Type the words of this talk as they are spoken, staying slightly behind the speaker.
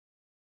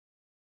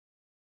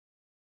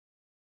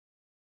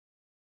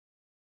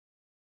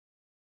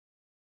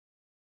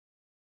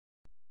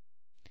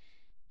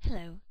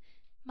Hello,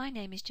 my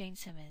name is Jane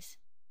Summers.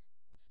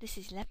 This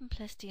is 11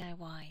 Plus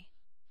DIY,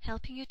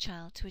 helping your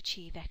child to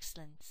achieve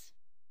excellence.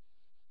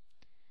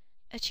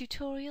 A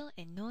tutorial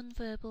in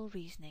non-verbal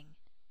reasoning.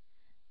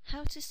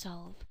 How to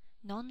solve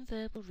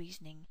non-verbal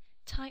reasoning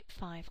Type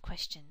 5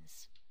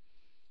 questions.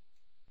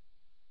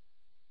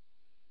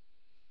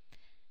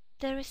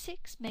 There are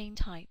 6 main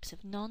types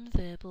of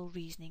non-verbal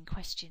reasoning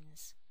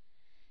questions.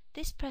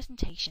 This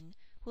presentation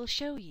will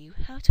show you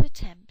how to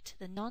attempt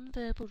the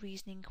non-verbal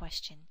reasoning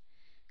question,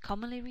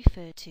 commonly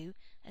referred to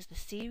as the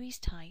series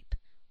type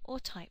or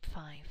Type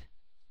 5.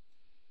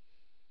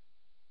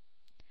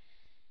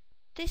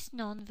 This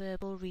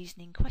non-verbal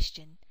reasoning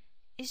question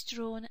is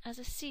drawn as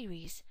a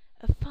series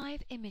of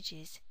 5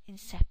 images in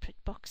separate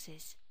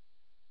boxes.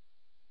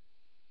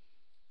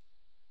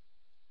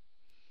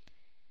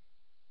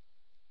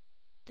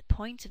 The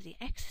point of the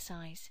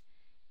exercise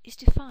is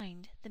to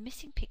find the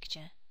missing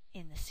picture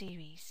in the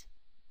series.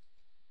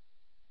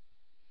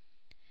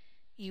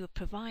 You are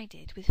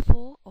provided with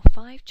 4 or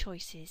 5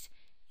 choices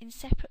in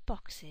separate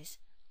boxes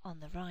on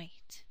the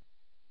right.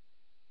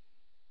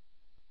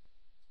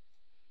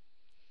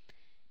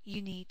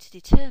 You need to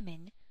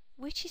determine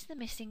which is the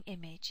missing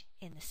image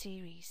in the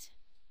series.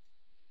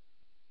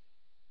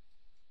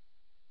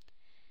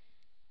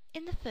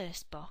 In the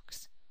first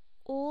box,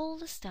 all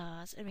the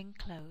stars are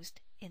enclosed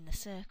in the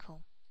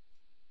circle.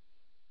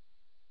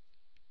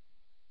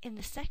 In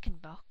the second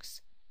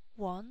box,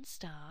 one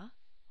star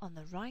on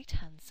the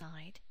right-hand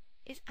side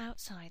is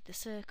outside the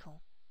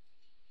circle.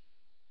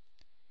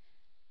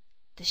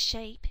 The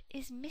shape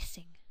is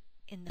missing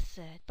in the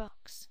third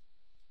box.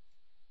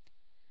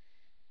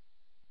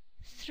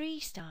 3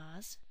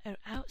 stars are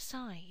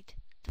outside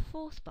the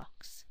fourth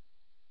box.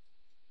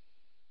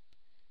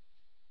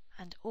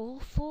 And all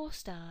 4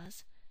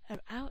 stars are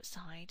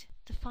outside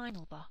the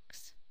final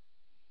box.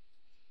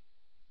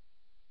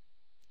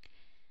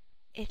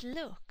 It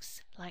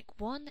looks like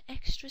one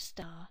extra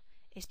star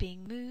is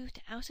being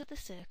moved out of the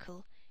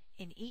circle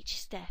in each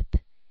step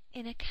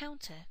in a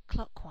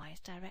counter-clockwise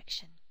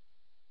direction.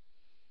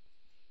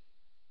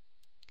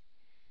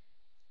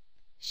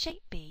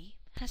 Shape B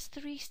has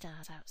 3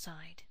 stars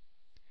outside,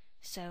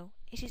 so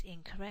it is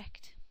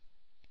incorrect.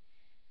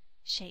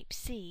 Shape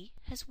C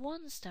has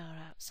 1 star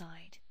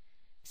outside,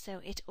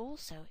 so it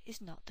also is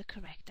not the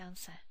correct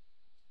answer.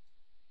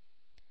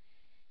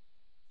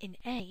 In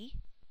A,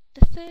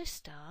 the first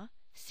star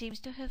seems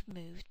to have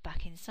moved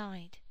back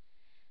inside,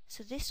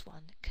 so this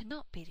one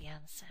cannot be the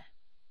answer.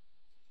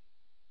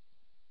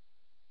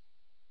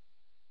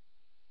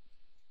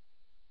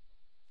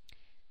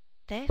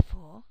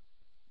 Therefore,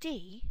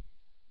 D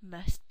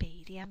must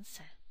be the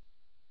answer.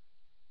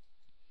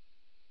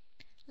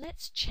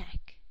 Let's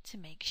check to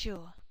make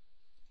sure.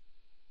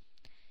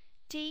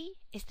 D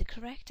is the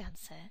correct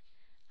answer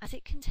as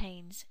it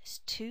contains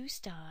 2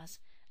 stars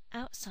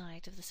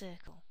outside of the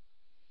circle.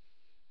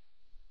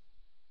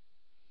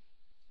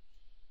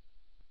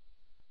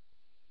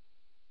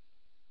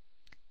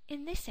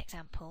 In this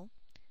example,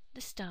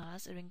 the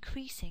stars are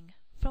increasing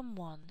from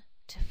 1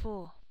 to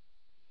 4.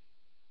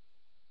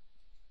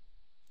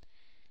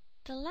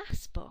 The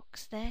last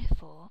box,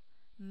 therefore,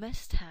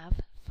 must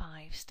have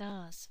 5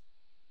 stars.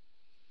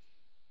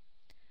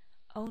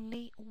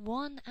 Only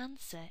one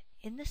answer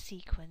in the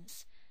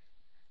sequence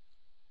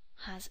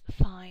has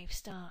 5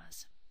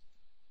 stars.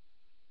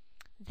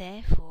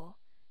 Therefore,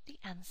 the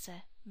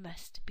answer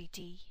must be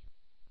D.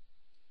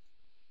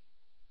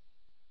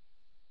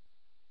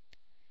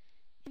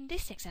 In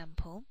this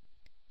example,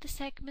 the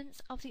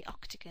segments of the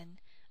octagon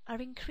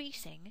are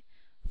increasing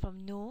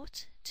from 0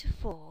 to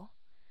 4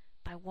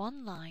 by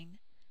one line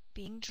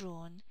being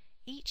drawn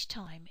each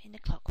time in a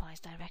clockwise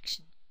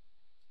direction.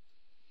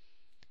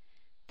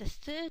 The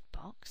third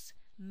box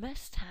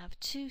must have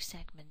 2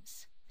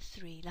 segments,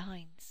 3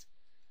 lines.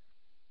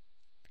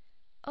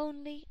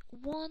 Only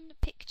one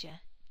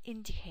picture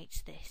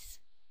indicates this.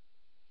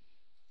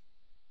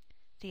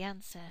 The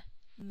answer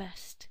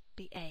must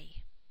be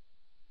A.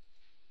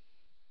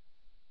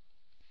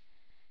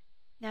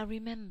 Now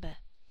remember,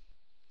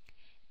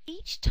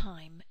 each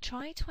time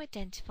try to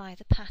identify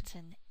the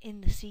pattern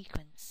in the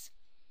sequence.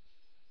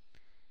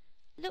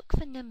 Look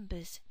for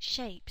numbers,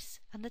 shapes,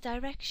 and the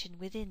direction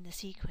within the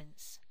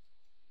sequence.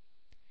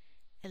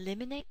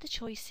 Eliminate the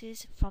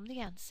choices from the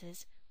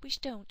answers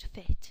which don't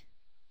fit.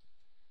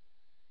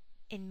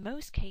 In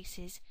most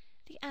cases,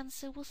 the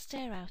answer will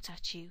stare out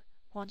at you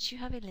once you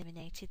have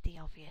eliminated the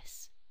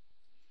obvious.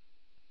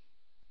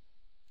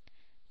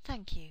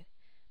 Thank you.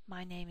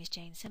 My name is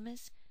Jane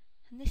Summers,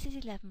 and this is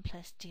 11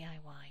 Plus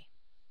DIY.